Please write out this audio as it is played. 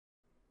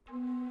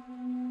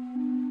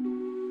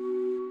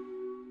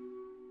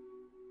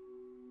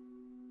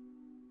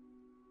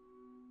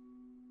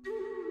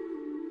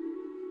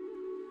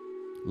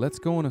Let's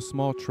go on a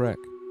small trek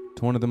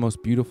to one of the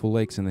most beautiful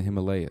lakes in the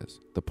Himalayas,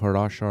 the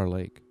Prashar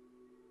Lake.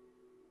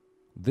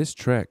 This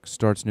trek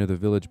starts near the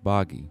village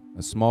Bagi,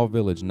 a small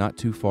village not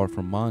too far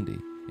from Mandi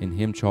in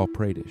Himachal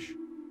Pradesh.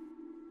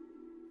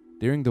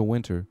 During the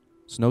winter,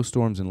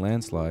 snowstorms and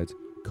landslides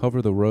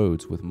cover the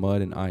roads with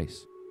mud and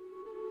ice.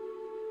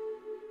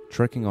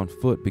 Trekking on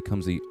foot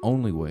becomes the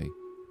only way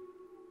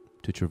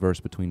to traverse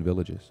between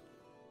villages.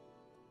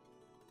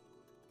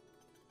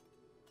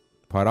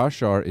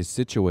 Prashar is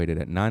situated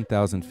at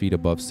 9,000 feet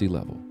above sea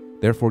level,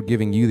 therefore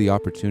giving you the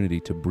opportunity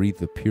to breathe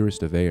the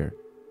purest of air.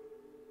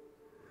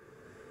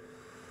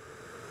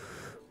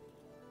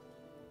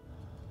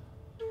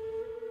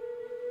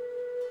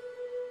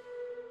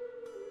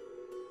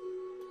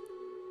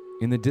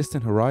 In the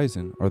distant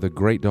horizon are the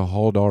Great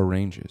Dhauldar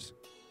Ranges,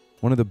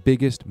 one of the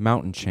biggest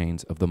mountain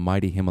chains of the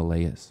mighty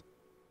Himalayas.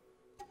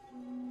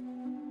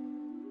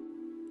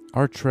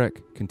 Our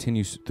trek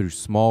continues through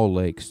small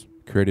lakes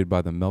created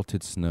by the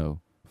melted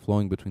snow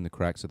flowing between the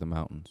cracks of the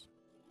mountains.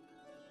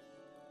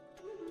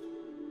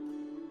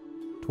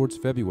 Towards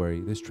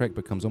February, this trek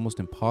becomes almost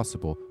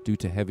impossible due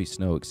to heavy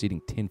snow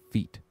exceeding 10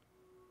 feet.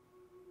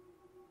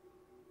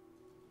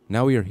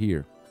 Now we are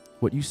here.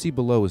 What you see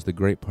below is the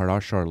Great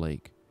Prashar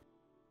Lake.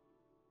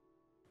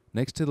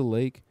 Next to the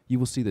lake, you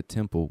will see the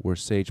temple where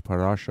sage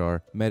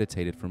Prashar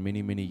meditated for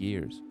many, many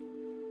years.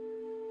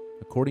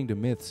 According to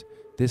myths,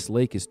 this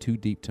lake is too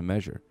deep to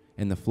measure,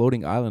 and the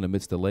floating island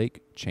amidst the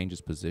lake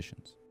changes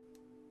positions.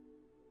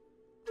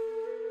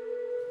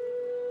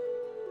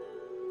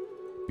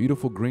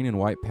 Beautiful green and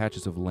white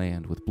patches of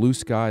land with blue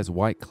skies,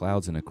 white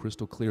clouds, and a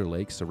crystal clear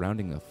lake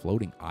surrounding a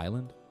floating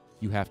island?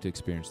 You have to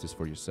experience this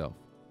for yourself.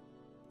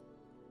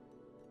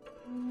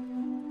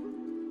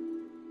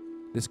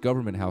 This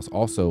government house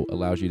also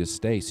allows you to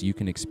stay so you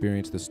can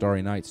experience the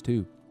starry nights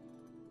too.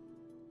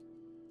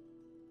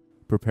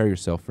 Prepare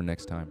yourself for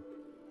next time.